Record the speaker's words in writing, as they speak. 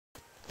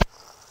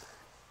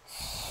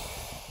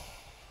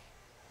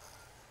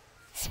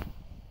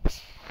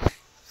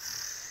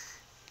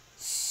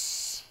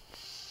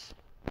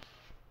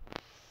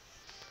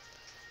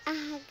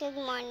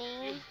Good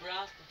morning.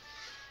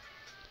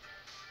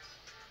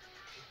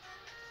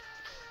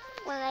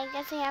 Well, I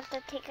guess I have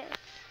to take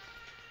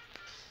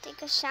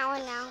a shower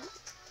now.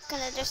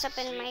 Gonna dress up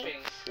in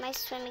my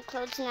swimming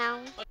clothes now.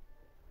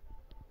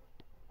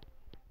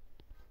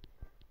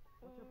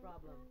 What's your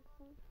problem?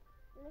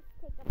 Let's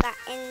take a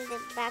bath in the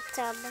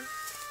bathtub.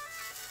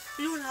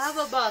 You don't have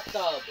a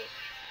bathtub.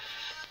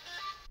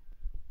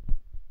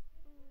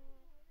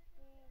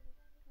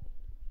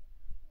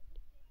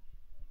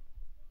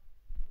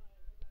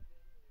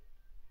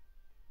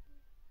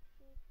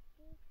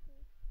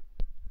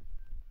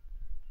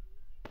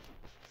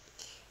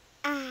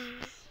 Ah,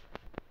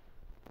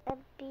 a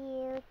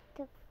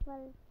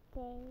beautiful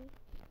day.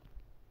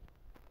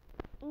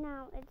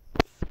 Now it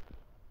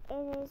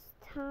is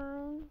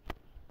time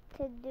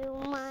to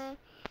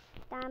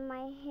dye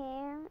my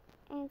hair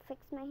and fix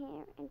my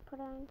hair and put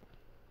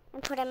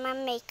on my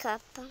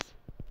makeup.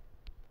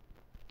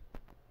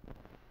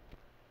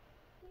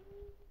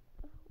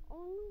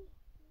 Only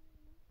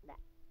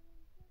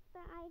the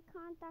eye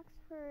contacts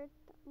hurt.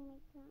 Oh my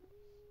gosh.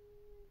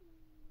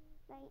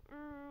 The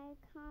eye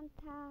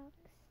contacts.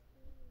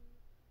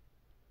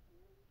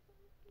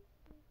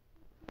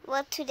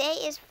 Well, today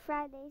is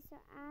Friday, so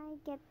I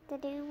get to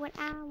do what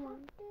I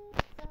want.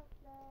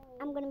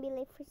 I'm gonna be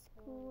late for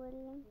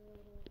school.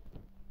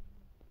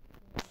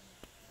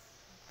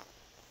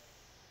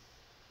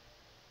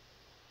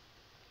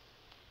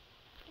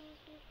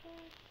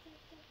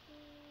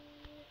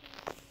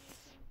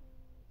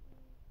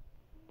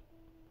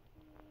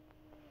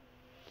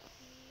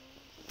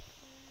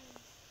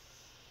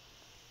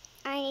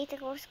 I need to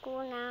go to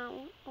school now.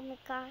 Oh my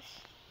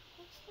gosh.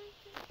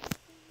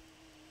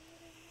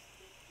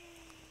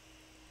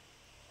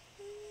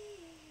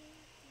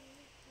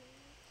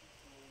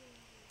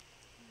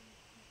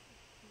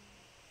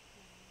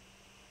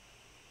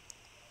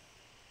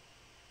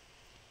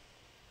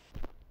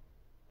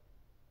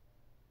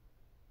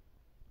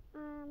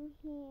 I'm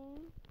here.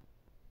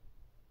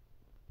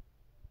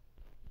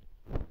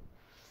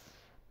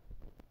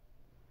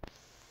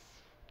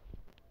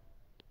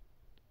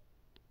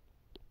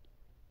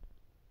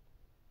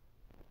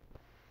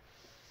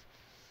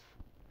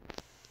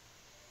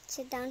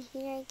 Sit down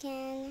here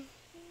again.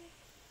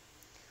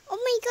 Oh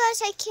my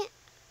gosh,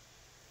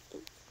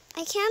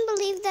 I can't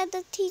believe that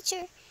the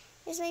teacher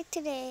is late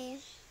today.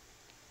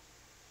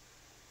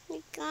 Oh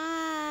my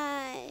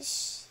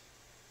gosh.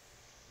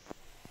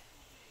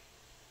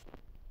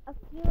 A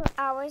few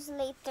hours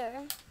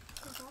later.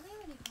 Is Mommy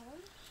already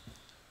home?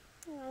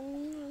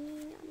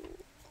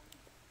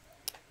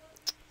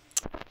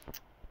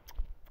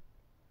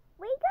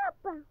 Wake up!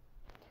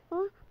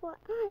 Huh? What?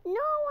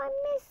 No, I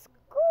missed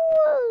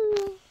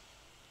school.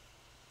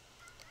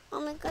 Oh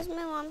my gosh,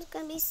 my mom's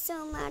gonna be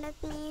so mad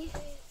at me.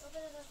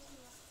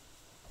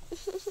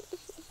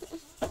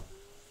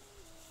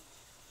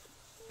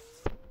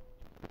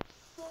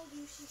 Told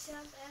you she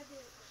can't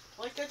edit.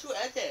 Why can't you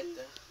edit?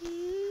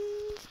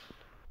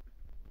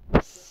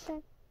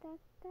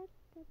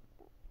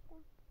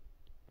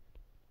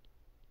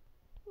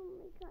 Oh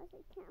my gosh, I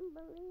can't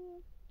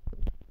believe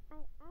I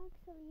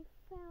actually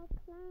failed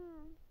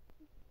class.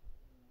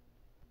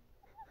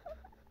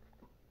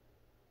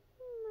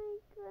 Oh my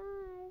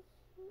gosh.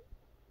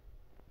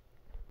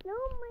 No,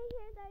 my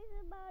hair dye is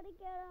about to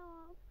get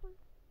off.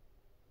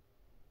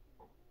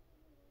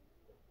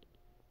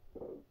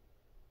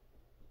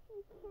 I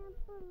can't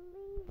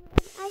believe it.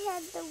 I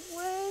had the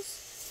worst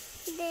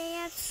day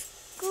at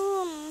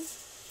school.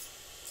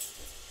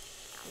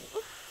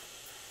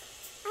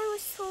 I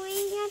was so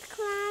angry at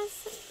class.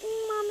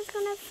 Mom's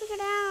gonna figure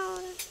it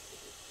out.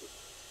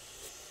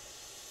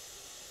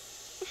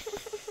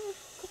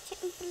 I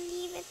can't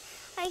believe it.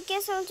 I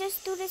guess I'll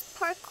just do this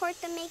parkour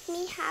to make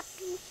me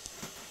happy.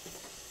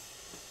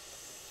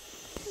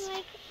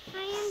 Like,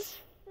 I am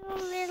so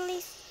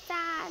really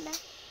sad.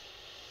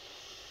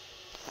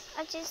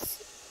 I'll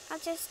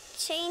just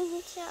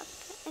change up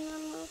and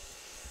remove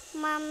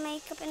my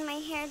makeup and my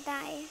hair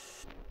dye.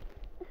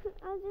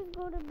 I'll just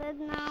go to bed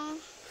now.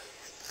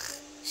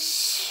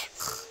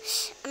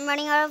 I'm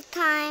running out of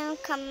time.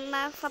 Come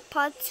back for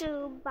part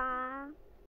 2. Bye.